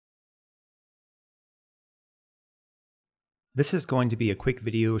This is going to be a quick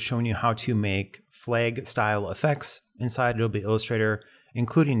video showing you how to make flag style effects inside Adobe Illustrator,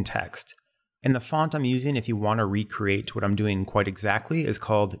 including text. And the font I'm using, if you want to recreate what I'm doing quite exactly, is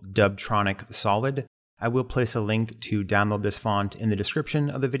called Dubtronic Solid. I will place a link to download this font in the description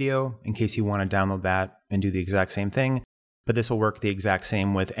of the video in case you want to download that and do the exact same thing. But this will work the exact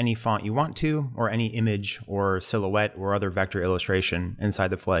same with any font you want to, or any image or silhouette or other vector illustration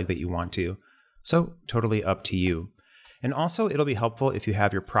inside the flag that you want to. So totally up to you. And also, it'll be helpful if you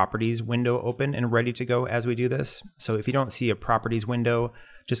have your properties window open and ready to go as we do this. So if you don't see a properties window,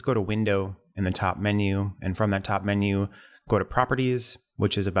 just go to window in the top menu. And from that top menu, go to properties,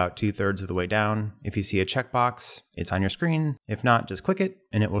 which is about 2/3 of the way down. If you see a checkbox, it's on your screen. If not, just click it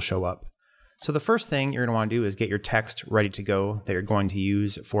and it will show up. So the first thing you're going to want to do is get your text ready to go that you're going to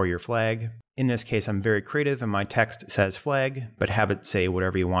use for your flag. In this case, I'm very creative and my text says flag, but have it say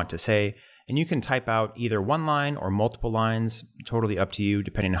whatever you want to say. And you can type out either one line or multiple lines, totally up to you,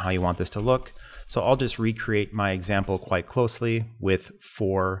 depending on how you want this to look. So I'll just recreate my example quite closely with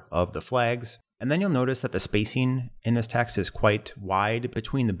 4 of the flags. And then you'll notice that the spacing in this text is quite wide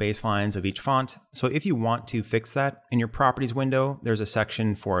between the baselines of each font. So if you want to fix that, in your properties window, there's a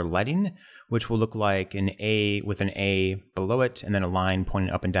section for leading, which will look like an A with an A below it, and then a line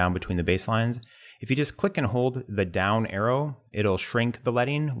pointing up and down between the baselines. If you just click and hold the down arrow, it'll shrink the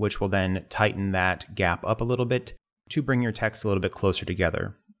leading, which will then tighten that gap up a little bit to bring your text a little bit closer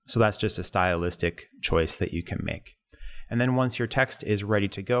together. So that's just a stylistic choice that you can make. And then once your text is ready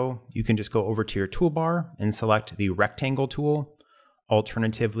to go, you can just go over to your toolbar and select the rectangle tool.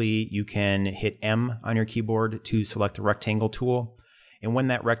 Alternatively, you can hit M on your keyboard to select the rectangle tool. And when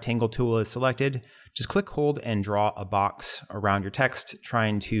that rectangle tool is selected, just click, hold, and draw a box around your text,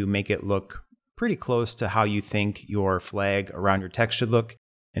 trying to make it look pretty close to how you think your flag around your text should look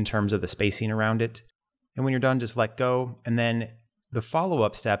in terms of the spacing around it. And when you're done, just let go. And then the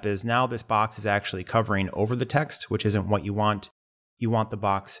follow-up step is now this box is actually covering over the text, which isn't what you want. You want the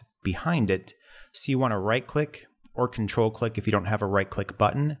box behind it. So you want to right-click or control-click if you don't have a right-click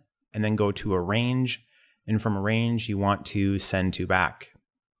button, and then go to Arrange. And from Arrange, you want to Send to Back.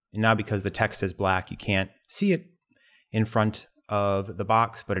 And now because the text is black, you can't see it in front of the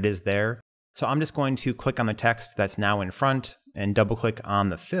box, but it is there. So I'm just going to click on the text that's now in front and double click on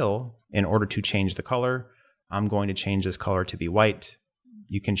the fill in order to change the color. I'm going to change this color to be white.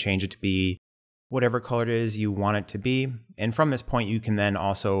 You can change it to be whatever color it is you want it to be. And from this point, you can then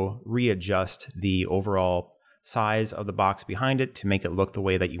also readjust the overall size of the box behind it to make it look the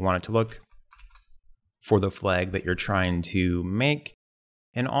way that you want it to look for the flag that you're trying to make.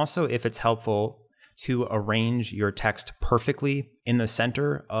 And also, if it's helpful, to arrange your text perfectly in the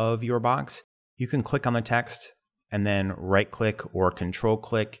center of your box, you can click on the text and then right-click or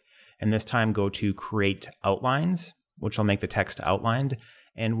control-click, and this time go to Create Outlines, which will make the text outlined.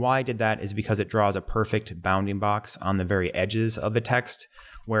 And why I did that is because it draws a perfect bounding box on the very edges of the text,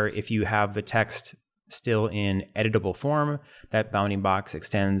 where if you have the text still in editable form, that bounding box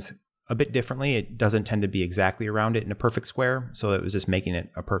extends a bit differently. It doesn't tend to be exactly around it in a perfect square, so it was just making it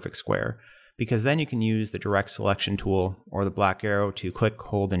a perfect square. Because then you can use the direct selection tool or the black arrow to click,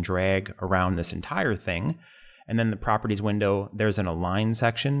 hold, and drag around this entire thing. And then the properties window, there's an align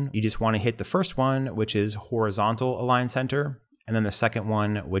section. You just want to hit the first one, which is horizontal align center, and then the second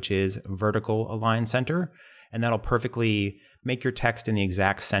one, which is vertical align center. And that'll perfectly make your text in the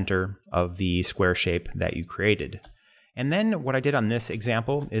exact center of the square shape that you created. And then what I did on this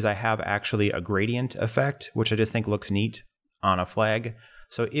example is I have actually a gradient effect, which I just think looks neat on a flag.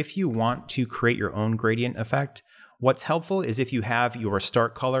 So if you want to create your own gradient effect, what's helpful is if you have your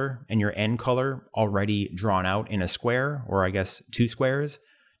start color and your end color already drawn out in a square, or I guess 2 squares,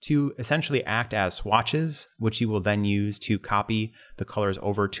 to essentially act as swatches, which you will then use to copy the colors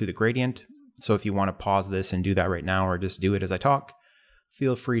over to the gradient. So if you want to pause this and do that right now, or just do it as I talk,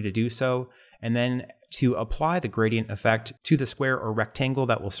 feel free to do so. And then to apply the gradient effect to the square or rectangle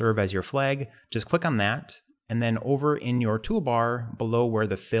that will serve as your flag, just click on that. And then over in your toolbar, below where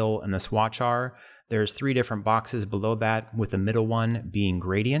the fill and the swatch are, there's 3 different boxes below that, with the middle one being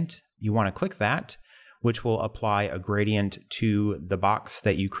gradient. You want to click that, which will apply a gradient to the box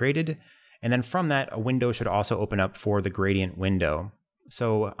that you created. And then from that, a window should also open up for the gradient window.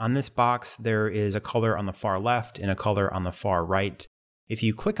 So on this box, there is a color on the far left and a color on the far right. If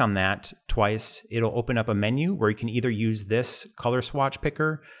you click on that twice, it'll open up a menu where you can either use this color swatch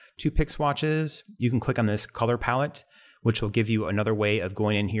picker to pick swatches. You can click on this color palette, which will give you another way of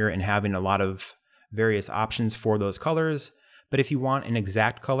going in here and having a lot of various options for those colors. But if you want an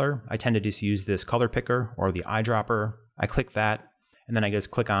exact color, I tend to just use this color picker or the eyedropper. I click that, and then I just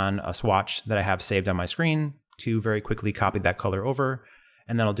click on a swatch that I have saved on my screen to very quickly copy that color over,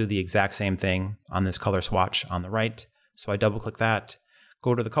 and then I'll do the exact same thing on this color swatch on the right. So I double click that,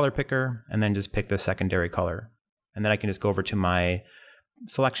 go to the color picker, and then just pick the secondary color. And then I can just go over to my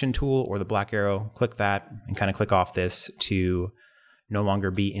selection tool or the black arrow, click that, and kind of click off this to no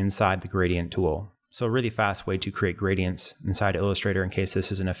longer be inside the gradient tool. So a really fast way to create gradients inside Illustrator in case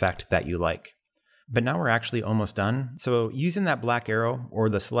this is an effect that you like. But now we're actually almost done. So using that black arrow or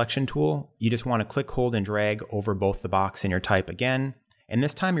the selection tool, you just want to click, hold, and drag over both the box and your type again. And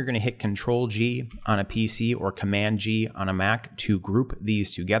this time you're going to hit Control G on a PC or Command G on a Mac to group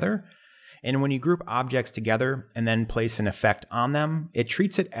these together. And when you group objects together and then place an effect on them, it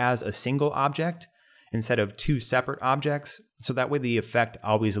treats it as a single object instead of two separate objects. So that way the effect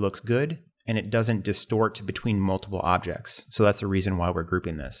always looks good and it doesn't distort between multiple objects. So that's the reason why we're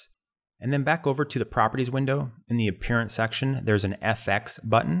grouping this. And then back over to the Properties window, in the Appearance section, there's an FX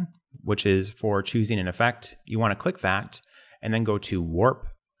button, which is for choosing an effect. You want to click that and then go to Warp.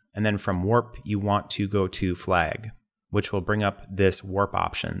 And then from Warp, you want to go to Flag, which will bring up this Warp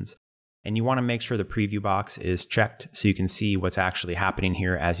options. And you want to make sure the preview box is checked so you can see what's actually happening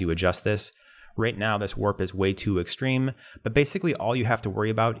here as you adjust this. Right now, this warp is way too extreme, but basically all you have to worry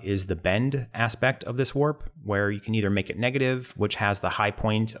about is the bend aspect of this warp, where you can either make it negative, which has the high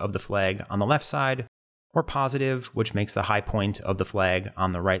point of the flag on the left side, or positive, which makes the high point of the flag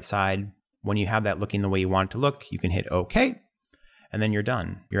on the right side. When you have that looking the way you want it to look, you can hit OK, and then you're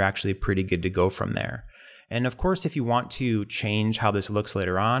done. You're actually pretty good to go from there. And of course, if you want to change how this looks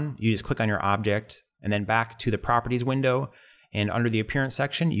later on, you just click on your object and then back to the Properties window. And under the Appearance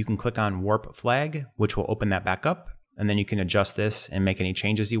section, you can click on Warp Flag, which will open that back up. And then you can adjust this and make any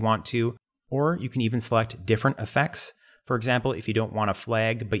changes you want to. Or you can even select different effects. For example, if you don't want a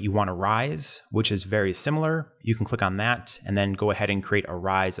flag, but you want a rise, which is very similar, you can click on that and then go ahead and create a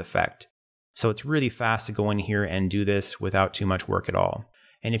rise effect. So it's really fast to go in here and do this without too much work at all.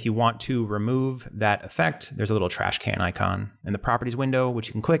 And if you want to remove that effect, there's a little trash can icon in the Properties window, which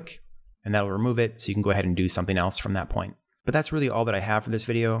you can click, and that'll remove it. So you can go ahead and do something else from that point. But that's really all that I have for this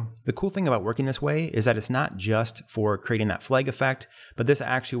video. The cool thing about working this way is that it's not just for creating that flag effect, but this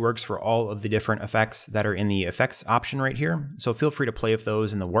actually works for all of the different effects that are in the effects option right here. So feel free to play with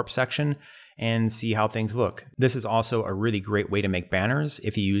those in the warp section and see how things look. This is also a really great way to make banners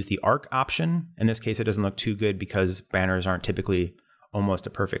if you use the arc option. In this case, it doesn't look too good because banners aren't typically almost a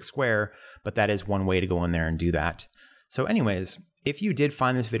perfect square, but that is one way to go in there and do that. So anyways, if you did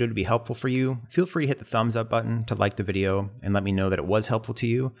find this video to be helpful for you, feel free to hit the thumbs up button to like the video and let me know that it was helpful to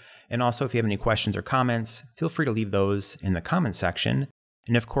you. And also, if you have any questions or comments, feel free to leave those in the comment section.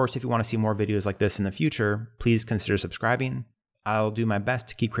 And of course, if you want to see more videos like this in the future, please consider subscribing. I'll do my best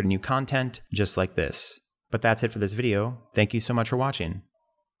to keep creating new content just like this. But that's it for this video. Thank you so much for watching.